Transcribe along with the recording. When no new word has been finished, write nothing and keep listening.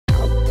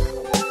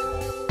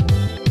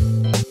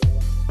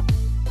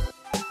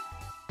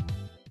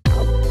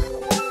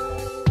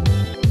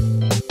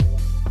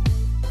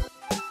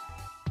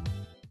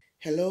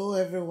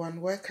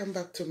everyone, welcome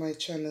back to my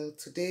channel.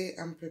 Today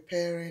I'm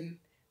preparing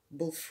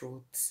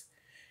Bofrot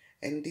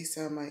and these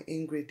are my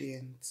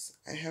ingredients.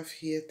 I have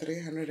here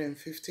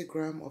 350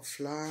 grams of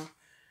flour,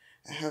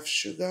 I have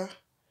sugar,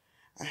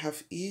 I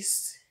have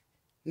yeast,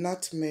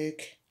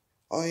 nutmeg,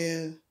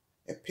 oil,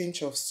 a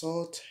pinch of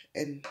salt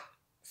and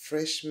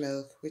fresh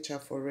milk which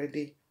I've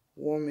already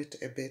warmed it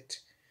a bit.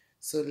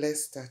 So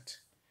let's start.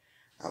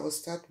 I will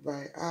start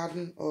by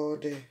adding all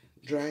the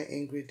dry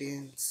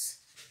ingredients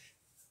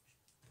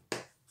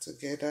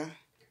together.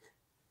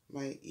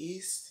 My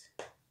yeast,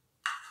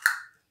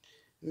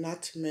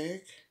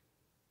 nutmeg,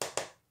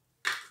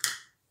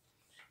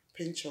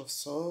 pinch of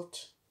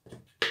salt,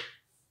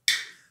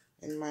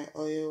 and my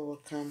oil will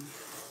come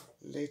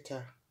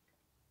later.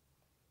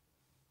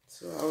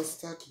 So I'll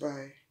start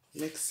by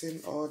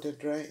mixing all the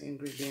dry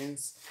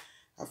ingredients.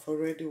 I've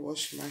already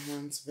washed my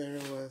hands very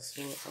well,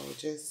 so I'll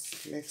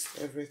just mix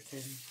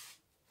everything.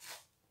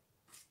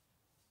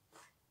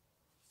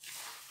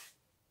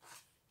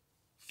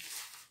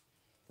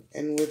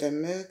 And with the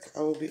milk,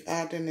 I will be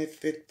adding it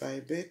bit by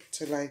bit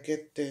till I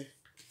get the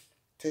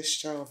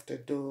texture of the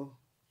dough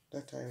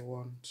that I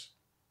want.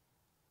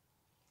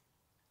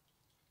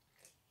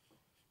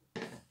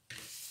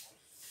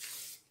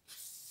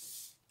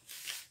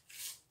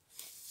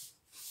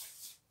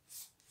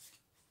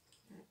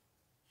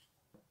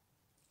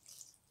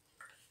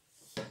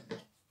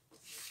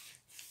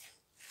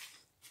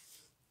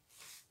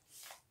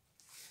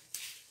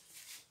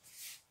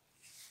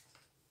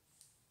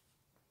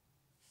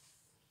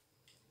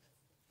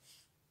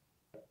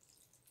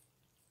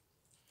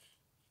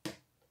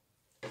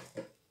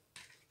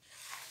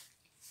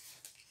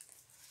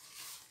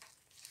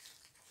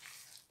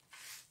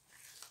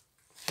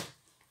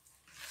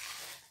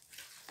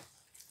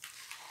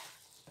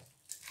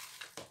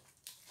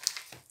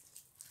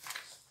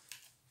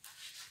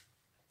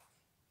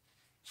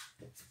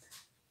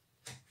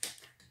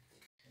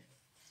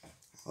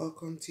 I'll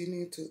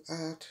continue to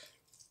add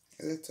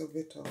a little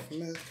bit of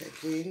milk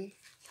again,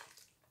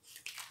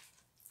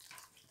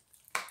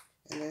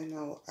 and then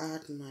I'll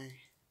add my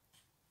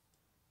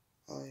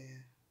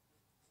oil.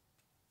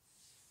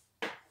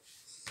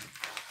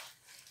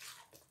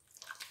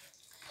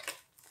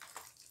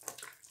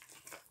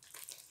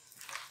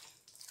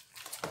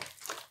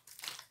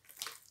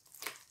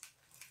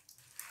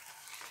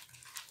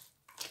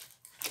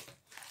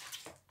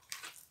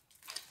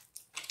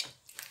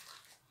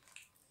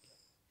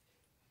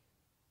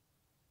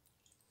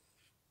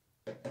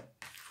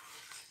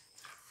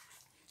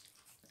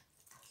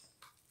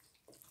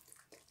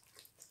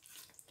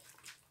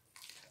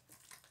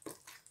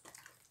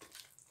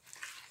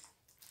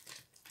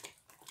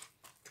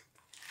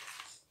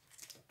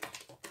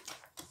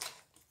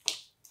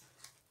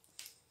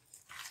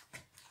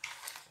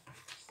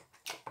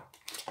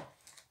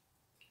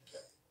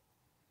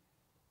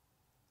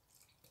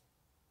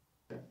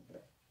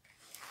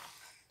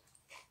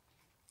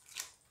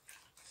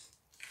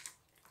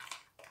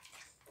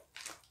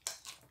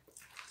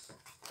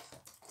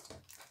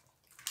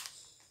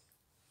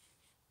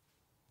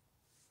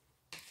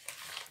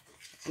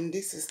 And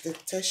this is the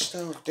texture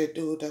of the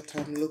dough that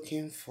I'm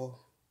looking for.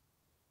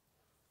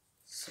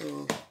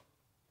 So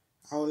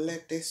I'll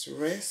let this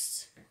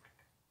rest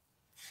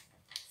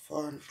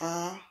for an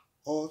hour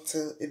or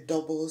till it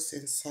doubles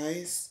in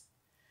size,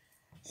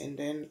 and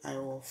then I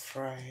will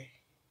fry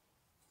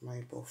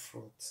my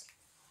Bofrot.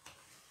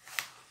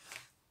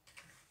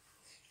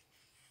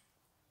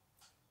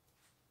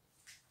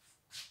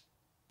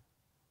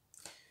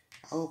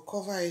 I'll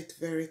cover it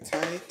very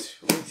tight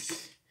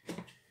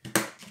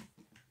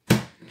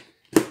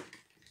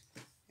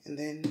and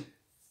then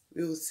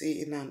we'll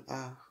see in an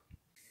hour.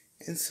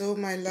 And so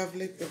my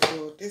lovely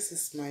people, this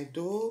is my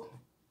dough.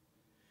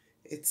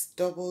 It's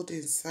doubled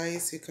in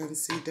size. You can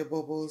see the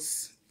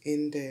bubbles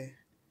in there.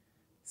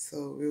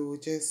 So we will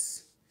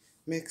just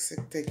mix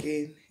it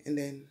again and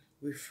then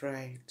we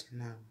fry it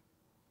now.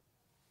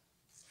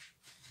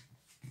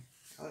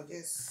 I'll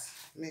just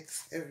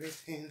mix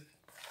everything.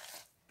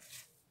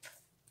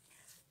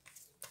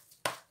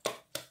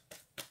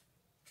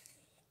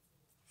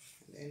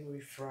 And then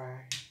we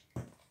fry.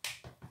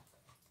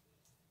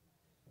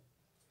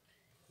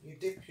 You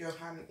dip your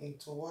hand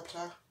into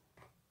water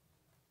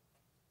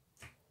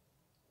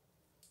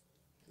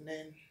and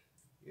then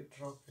you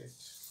drop it.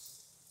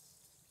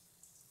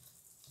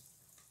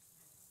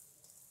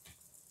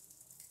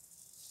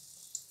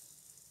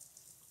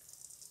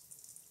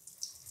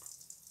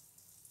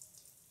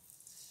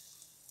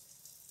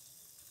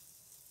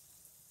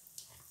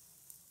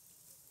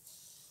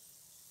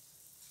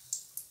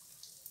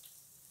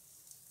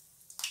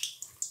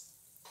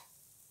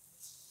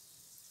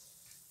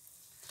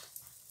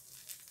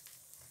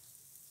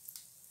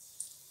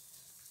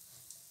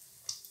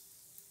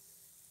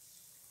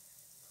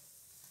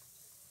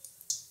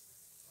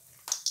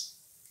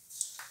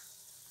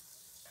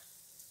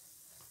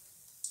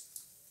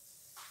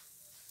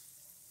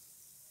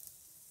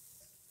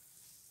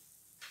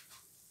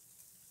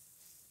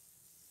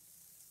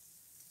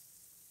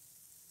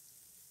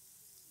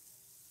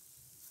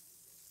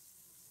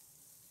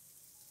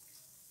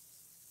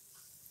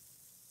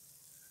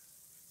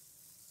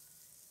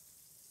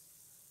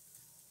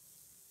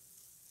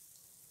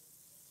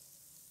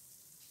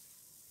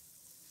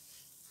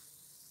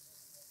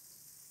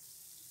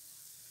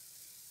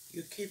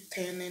 You keep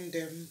turning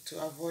them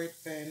to avoid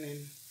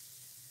burning,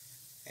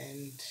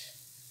 and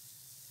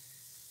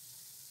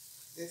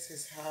this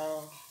is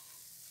how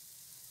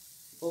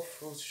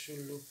Bofrot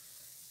should look.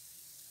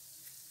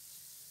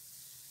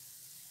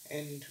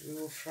 And we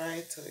will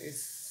fry till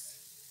it's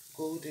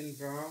golden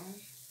brown,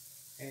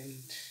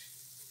 and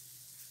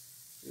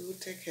we will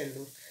take a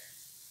look.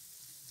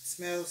 It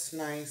smells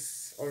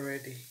nice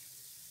already.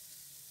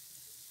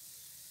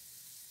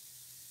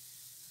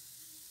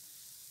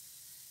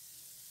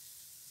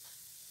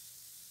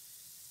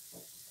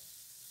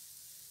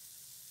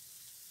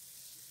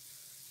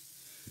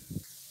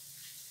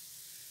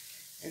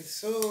 And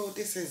so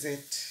this is it.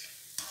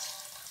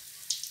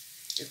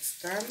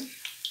 It's done.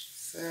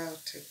 So I'll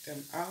take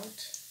them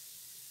out.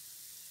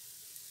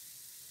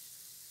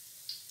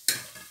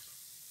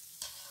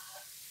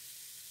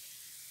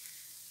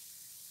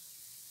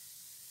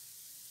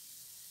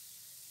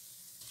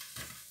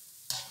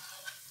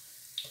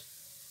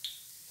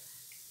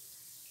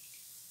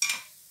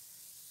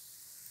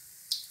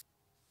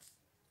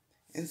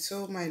 And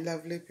so, my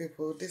lovely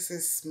people, this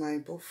is my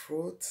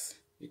Bofrot.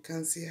 You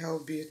can see how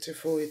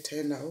beautiful it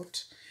turned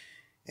out,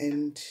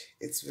 and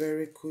it's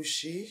very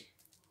cushy.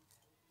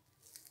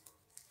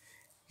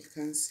 You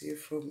can see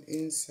from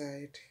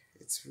inside,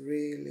 it's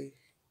really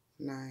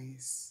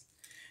nice.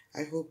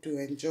 I hope you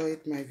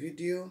enjoyed my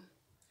video.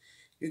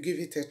 You give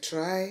it a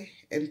try,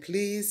 and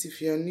please, if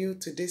you're new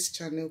to this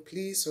channel,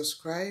 please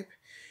subscribe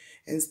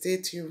and stay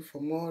tuned for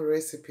more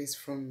recipes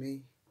from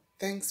me.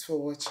 Thanks for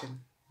watching.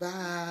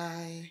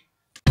 Bye.